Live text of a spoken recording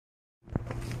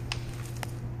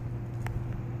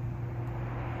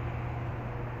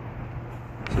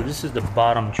So this is the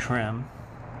bottom trim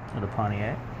of the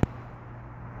Pontiac.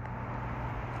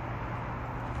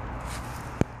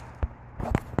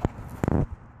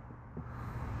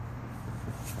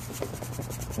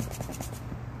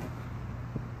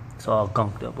 It's all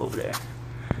gunked up over there.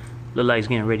 Look like it's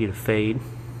getting ready to fade.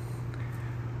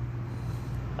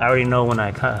 I already know when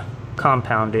I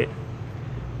compound it.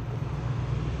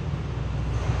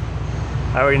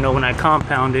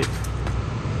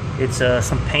 It's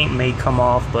some paint may come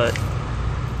off, but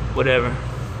whatever.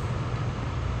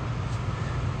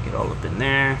 Get all up in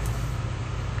there.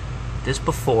 This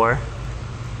before.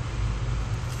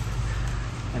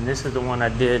 And this is the one I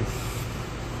did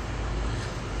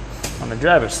on the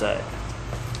driver's side.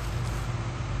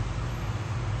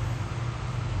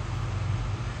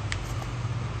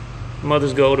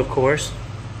 Mother's gold, of course.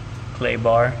 Clay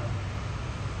bar.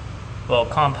 Well,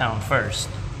 compound first.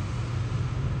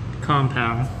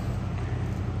 Compound.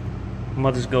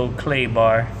 Mother's gold clay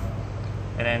bar.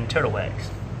 And then turtle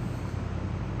wax.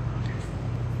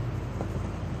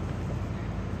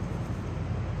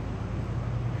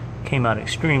 Came out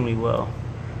extremely well.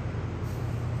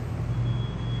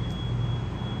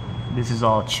 This is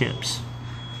all chips.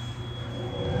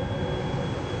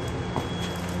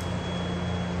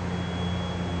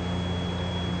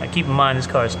 Now keep in mind this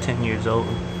car is 10 years old.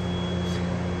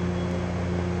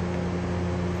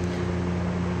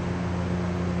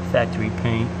 Factory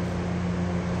paint.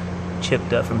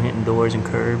 Chipped up from hitting doors and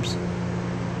curbs.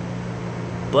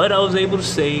 But I was able to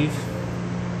save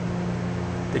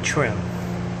the trim.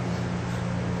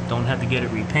 Don't have to get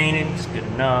it repainted, it's good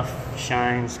enough.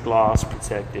 Shines, gloss,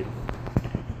 protected.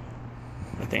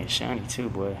 That thing's shiny too,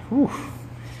 boy. Whew.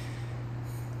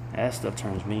 That stuff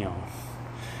turns me on.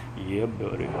 Yeah,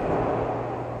 buddy.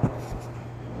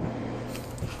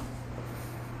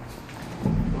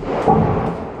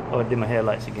 Oh, I did my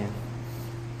headlights again.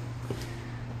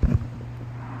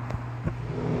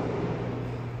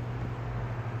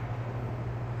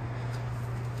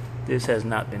 This has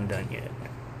not been done yet.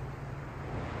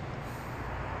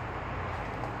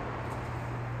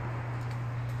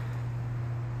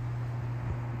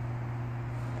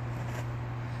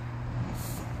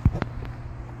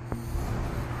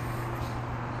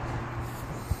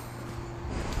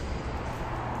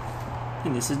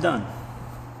 And this is done.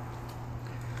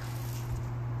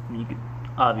 And you can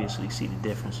obviously see the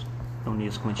difference. Don't need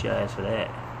to squint your eyes for that.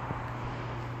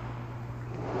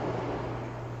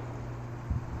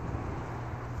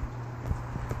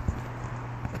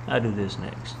 I'll do this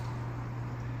next.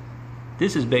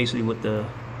 This is basically what the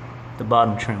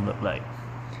bottom trim looked like.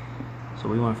 So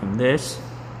we went from this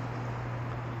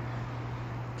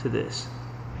to this.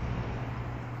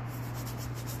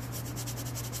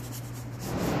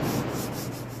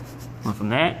 Went from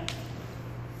that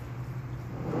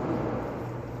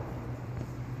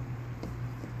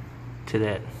to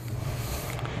that.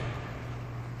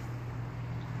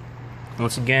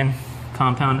 Once again,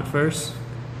 compound it first,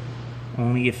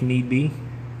 only if need be.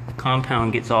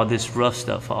 Compound gets all this rough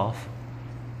stuff off.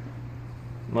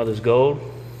 Mother's gold,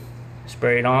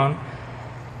 spray it on,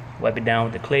 wipe it down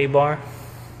with the clay bar.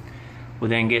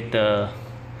 We'll then get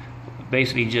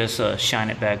basically just shine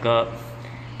it back up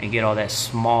and get all that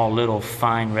small little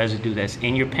fine residue that's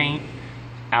in your paint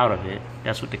out of it.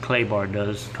 That's what the clay bar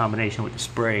does, in combination with the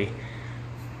spray.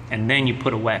 And then you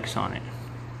put a wax on it.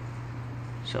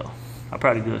 So I'll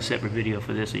probably do a separate video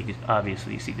for this so you can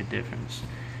obviously see the difference.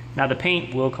 Now the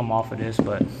paint will come off of this,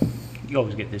 but you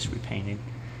always get this repainted.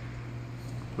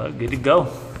 But good to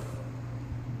go.